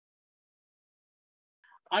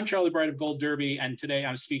I'm Charlie Bright of Gold Derby, and today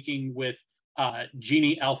I'm speaking with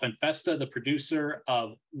Jeanne Elfant Festa, the producer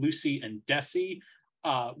of Lucy and Desi,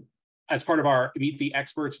 as part of our Meet the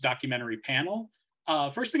Experts documentary panel.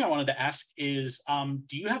 First thing I wanted to ask is,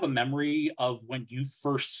 do you have a memory of when you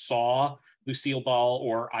first saw Lucille Ball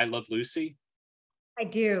or I Love Lucy? I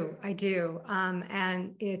do.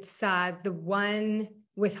 And it's the one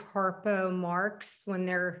with Harpo Marx when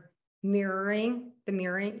they're mirroring,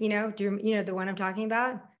 you know, you know the one I'm talking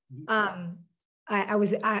about? I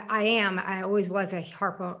always was a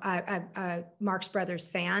Harpo, Marx Brothers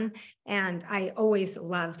fan, and I always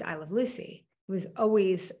loved I Love Lucy. It was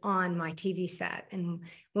always on my TV set. And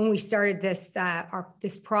when we started this,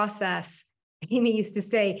 this process, Amy used to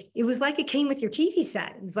say, it was like it came with your TV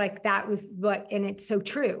set. It was like, that was what, and it's so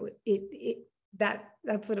true.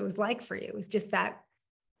 That's what it was like for you. It was just that,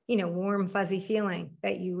 you know, warm, fuzzy feeling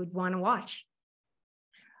that you would want to watch.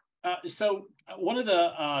 So one of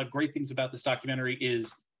the great things about this documentary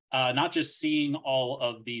is not just seeing all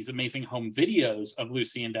of these amazing home videos of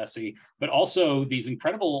Lucy and Desi, but also these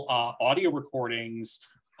incredible audio recordings,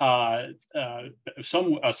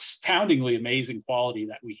 some astoundingly amazing quality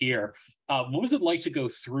that we hear. What was it like to go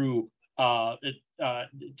through to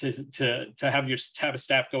have a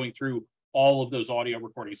staff going through all of those audio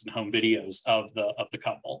recordings and home videos of the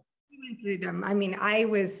couple? We went through them. I mean,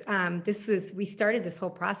 we started this whole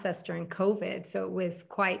process during COVID, so it was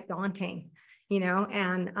quite daunting, you know.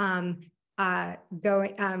 And I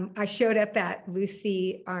showed up at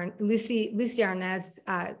Lucy Arnaz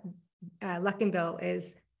Luckenbill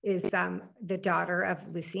is the daughter of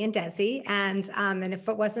Lucy and Desi, and if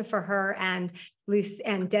it wasn't for her and Lucy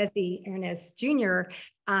and Desi Arnaz Jr.,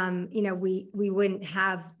 you know, we wouldn't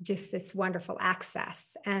have just this wonderful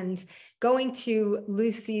access. And going to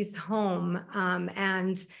Lucy's home,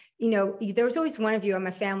 and you know, there's always one of you. I'm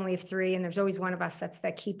a family of three, and there's always one of us that's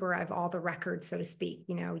the keeper of all the records, so to speak.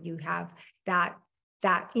 You know, you have that,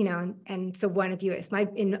 you know, and so one of you is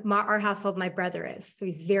our household, my brother is, so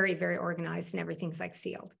he's very, very organized and everything's like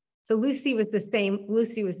sealed. So Lucy was the same way,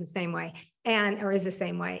 is the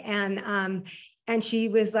same way. And she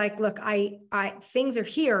was like, look, things are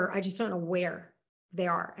here. I just don't know where they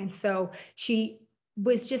are. And so she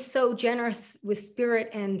was just so generous with spirit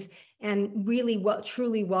and really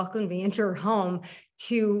truly welcomed me into her home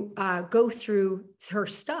to go through her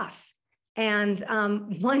stuff. And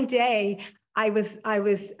one day I was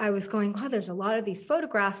going, wow, there's a lot of these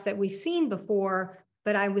photographs that we've seen before,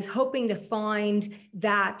 but I was hoping to find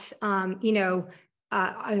that, you know,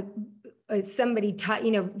 somebody,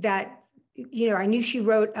 you know, that, you know, I knew she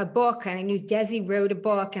wrote a book and I knew Desi wrote a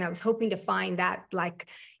book, and I was hoping to find that, like,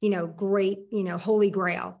 you know, great, you know, holy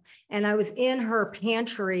grail. And I was in her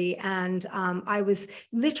pantry, and I was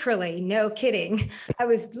literally, no kidding, I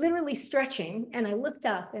was literally stretching, and I looked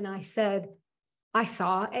up and I said, I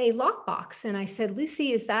saw a lockbox, and I said,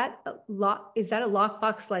 Lucy, is that a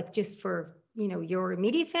lockbox like just for, you know, your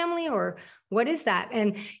immediate family, or what is that?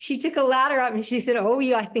 And she took a ladder up and she said, oh,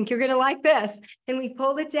 yeah, I think you're going to like this. And we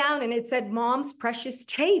pulled it down, and it said Mom's Precious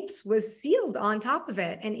Tapes was sealed on top of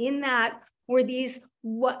it. And in that were these,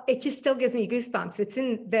 it just still gives me goosebumps. It's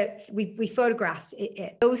in that we photographed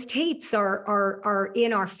it. Those tapes are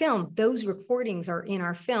in our film. Those recordings are in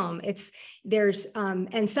our film. There's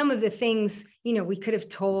and some of the things, you know, we could have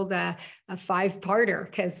told a 5-parter,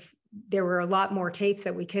 because there were a lot more tapes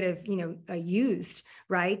that we could have, you know, used,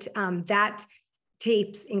 right? That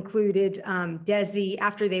tapes included Desi,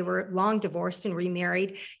 after they were long divorced and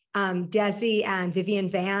remarried, Desi and Vivian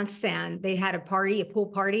Vance, and they had a pool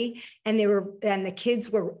party, and the kids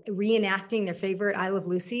were reenacting their favorite I Love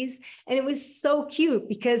Lucy's. And it was so cute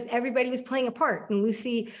because everybody was playing a part, and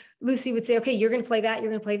Lucy would say, okay, you're going to play that,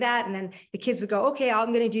 you're going to play that. And then the kids would go, okay,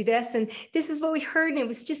 I'm going to do this. And this is what we heard. And it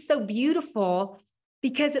was just so beautiful,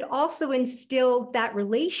 because it also instilled that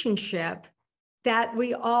relationship that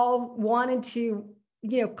we all wanted to,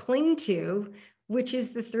 you know, cling to, which is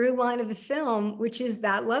the through line of the film, which is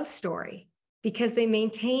that love story, because they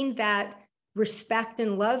maintained that respect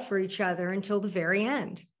and love for each other until the very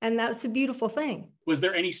end. And that's a beautiful thing. Was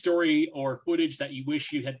there any story or footage that you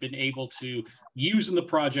wish you had been able to use in the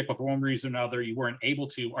project, but for one reason or another you weren't able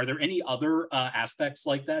to? Are there any other aspects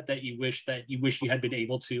like that you wish you had been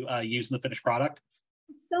able to use in the finished product?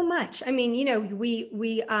 So much. I mean, you know,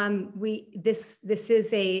 this is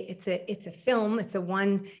it's a film. It's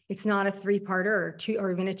not a 3-parter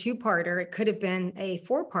or even a 2-parter. It could have been a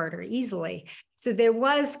 4-parter easily. So there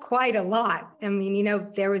was quite a lot. I mean, you know,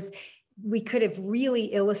 we could have really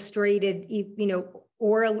illustrated, you know,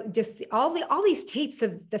 all these tapes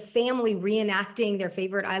of the family reenacting their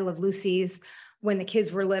favorite I Love Lucy's, when the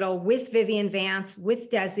kids were little with Vivian Vance,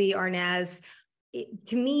 with Desi Arnaz,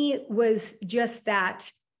 to me was just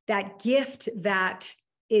that gift that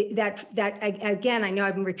again, I know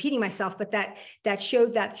I've been repeating myself, but that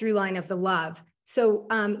showed that through line of the love. So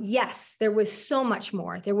yes, there was so much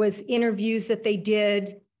more. There was interviews that they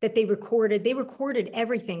did, that they recorded. They recorded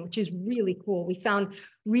everything, which is really cool. We found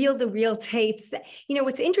reel-to-reel tapes. You know,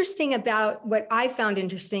 what's interesting about what I found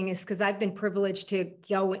interesting is, because I've been privileged to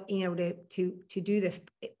go, you know, to do this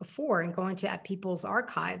before and go into people's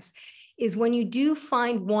archives, is when you do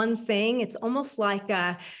find one thing, it's almost like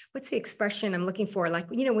what's the expression I'm looking for? Like,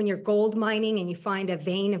 you know, when you're gold mining and you find a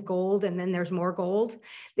vein of gold and then there's more gold,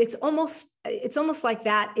 it's almost like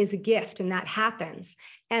that is a gift, and that happens.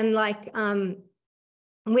 And like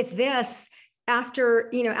with this,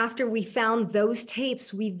 after we found those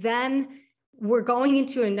tapes, we then were going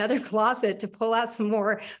into another closet to pull out some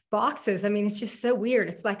more boxes. I mean, it's just so weird.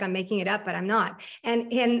 It's like I'm making it up, but I'm not.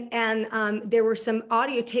 And there were some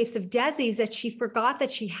audio tapes of Desi's that she forgot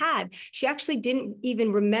that she had. She actually didn't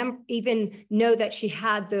even know that she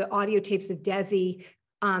had the audio tapes of Desi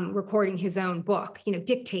recording his own book, you know,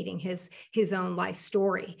 dictating his own life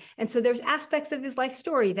story. And so there's aspects of his life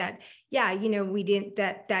story that, yeah, you know, we didn't,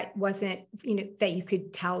 that wasn't, you know, that you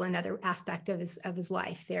could tell another aspect of his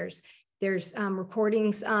life. There's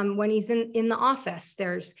recordings when he's in the office.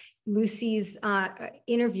 There's Lucy's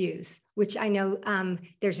interviews, which I know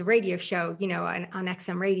there's a radio show, you know, on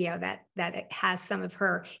XM radio that has some of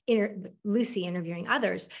her Lucy interviewing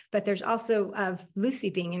others, but there's also of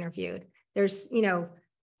Lucy being interviewed. There's, you know,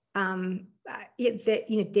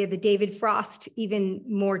 the David Frost, even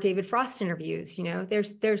more David Frost interviews. You know,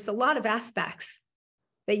 there's a lot of aspects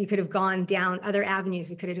that you could have gone down, other avenues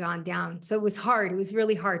you could have gone down. So it was hard. It was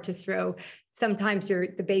really hard to throw sometimes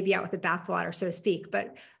the baby out with the bathwater, so to speak.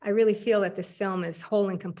 But I really feel that this film is whole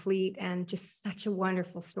and complete and just such a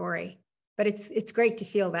wonderful story. But it's great to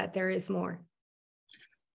feel that there is more.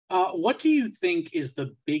 What do you think is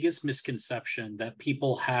the biggest misconception that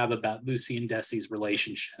people have about Lucy and Desi's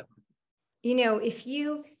relationship? You know, if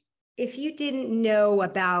you didn't know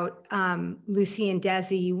about Lucy and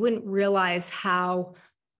Desi, you wouldn't realize how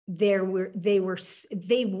they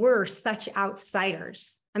were such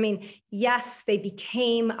outsiders. I mean, yes, they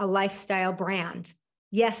became a lifestyle brand.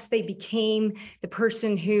 Yes, they became the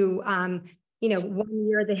person who, you know, one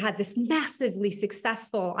year they had this massively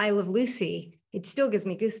successful I Love Lucy. It still gives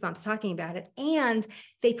me goosebumps talking about it. And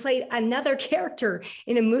they played another character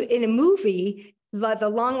in a movie, the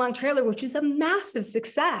Long Trailer, which was a massive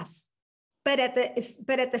success. But at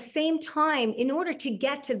the same time, in order to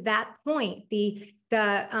get to that point, the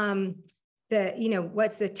you know,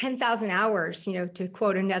 what's the 10,000 hours, you know, to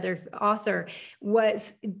quote another author,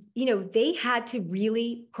 was, you know, they had to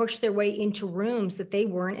really push their way into rooms that they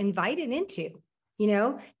weren't invited into, you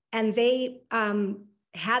know, and they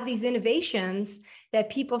had these innovations that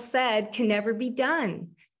people said can never be done.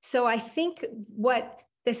 So I think what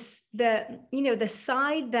the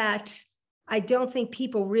side that I don't think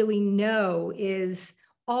people really know is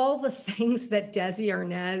all the things that Desi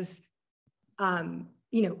Arnaz,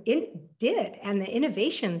 you know, did, and the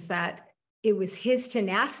innovations that it was his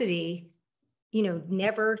tenacity, you know,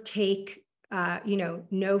 never take, you know,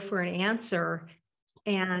 no for an answer,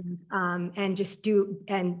 and just do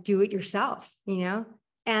it yourself, you know.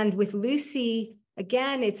 And with Lucy,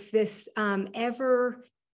 again, it's this ever,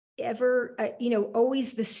 you know,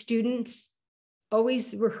 always the student,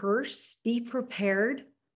 always rehearse, be prepared.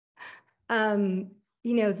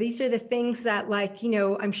 You know, these are the things that, like, you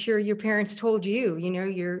know, I'm sure your parents told you, you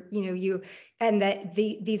know, and that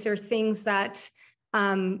these are things that,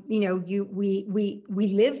 you know, we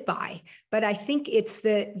live by. But I think it's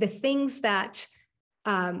the things that,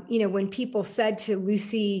 you know, when people said to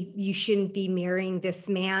Lucy, you shouldn't be marrying this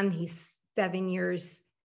man, he's 7 years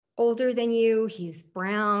older than you, he's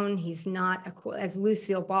brown, he's not, as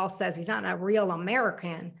Lucille Ball says, he's not a real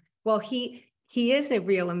American. Well, he is a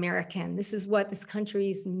real American. This is what this country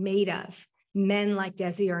is made of. Men like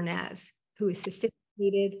Desi Arnaz, who is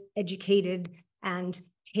sophisticated, educated, and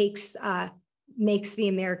makes the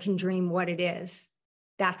American dream what it is.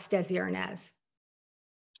 That's Desi Arnaz.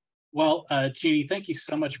 Well, Jeanne, thank you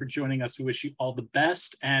so much for joining us. We wish you all the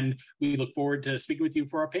best, and we look forward to speaking with you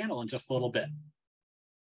for our panel in just a little bit.